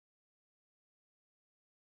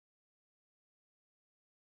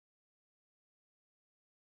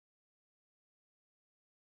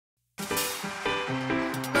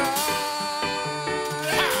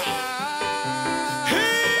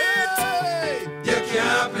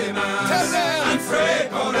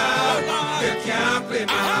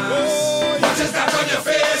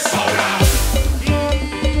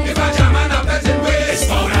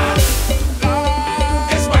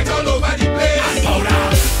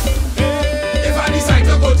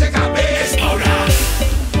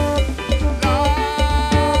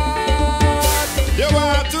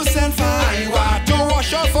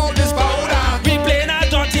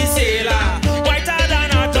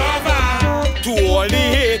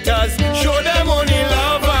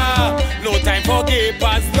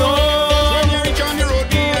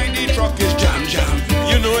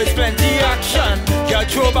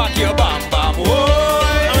throw back your bam bam. Whoa.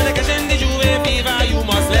 And when they catch in the Juve fever, you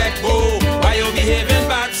must let go. Why you behaving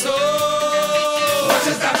bad so? What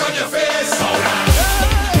is that on your face? Powder.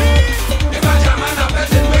 If I jam and I'm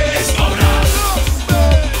petting way, it's powder.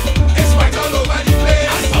 It's white all over the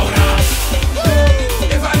place. It's powder.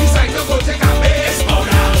 If I decide to go take a bait, it's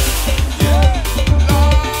powder.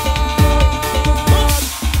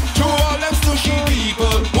 To all them sushi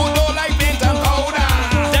people who don't like paint and powder,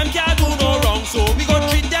 Them can't do no wrong, so we gon'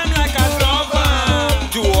 treat them like a lover.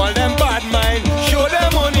 To all them bad mind, show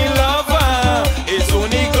them only lover. It's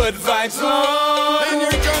only good vibes, Lord. when you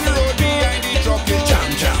reach on the road behind the truck is jam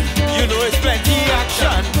jam. You know it's plenty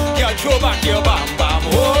action. Girl, throw back your bam bam.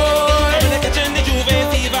 Oh, when they catch in the Juve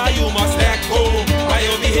fever, you must let go. Why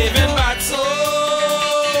you behaving bad so?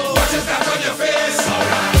 What is that on your face?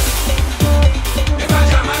 Powder. If I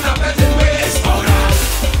jam and I'm petting way, it's powder.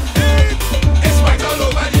 It's white all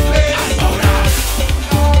over the place. It's powder.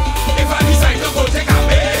 If I decide to go take a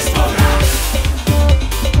bait, it's powder.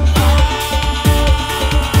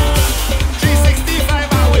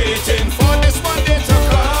 365 are waiting for this one day to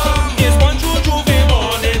come. It's one true Juve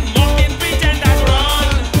morning, mocking pretenders run.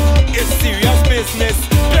 It's serious business,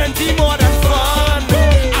 plenty more than fun.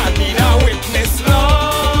 I need a witness,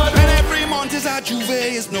 Lord. And every month is a Juve,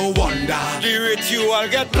 is no wonder. The ritual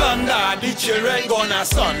get plundered, the children gonna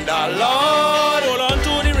sunder. Lord, hold on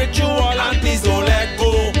to the ritual and please don't let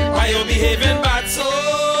go. Why you behaving bad so?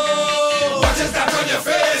 What is that on your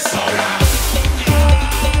face? Powder.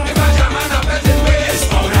 If I jam and I'm petting way, it's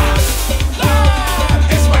powder.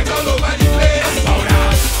 It's white all over the place. It's powder.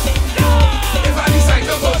 If I decide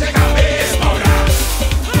to go take a bait, it's powder.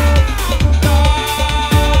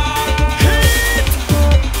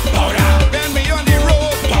 Powder. When we on the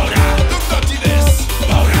road, powder. Look dirty this.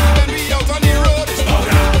 Powder. When we out on the road, it's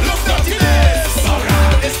powder. Look dirty this. Powder.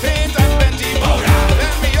 It's paint and plenty. Powder.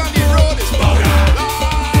 When we on the road, it's powder.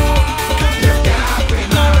 You can't bring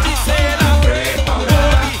Naughty saying afraid, powder.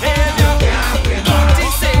 behavior. Can't bring Naughty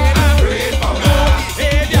saying afraid powder.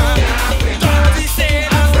 behavior. Can't bring Naughty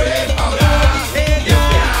saying afraid powder. behavior.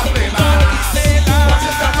 Can't bring Naughty saying What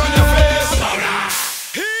is that on your face? Powder.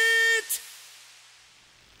 heat.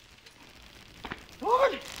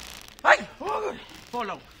 Hey!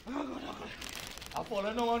 Follow. I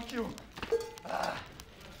follow no one cue.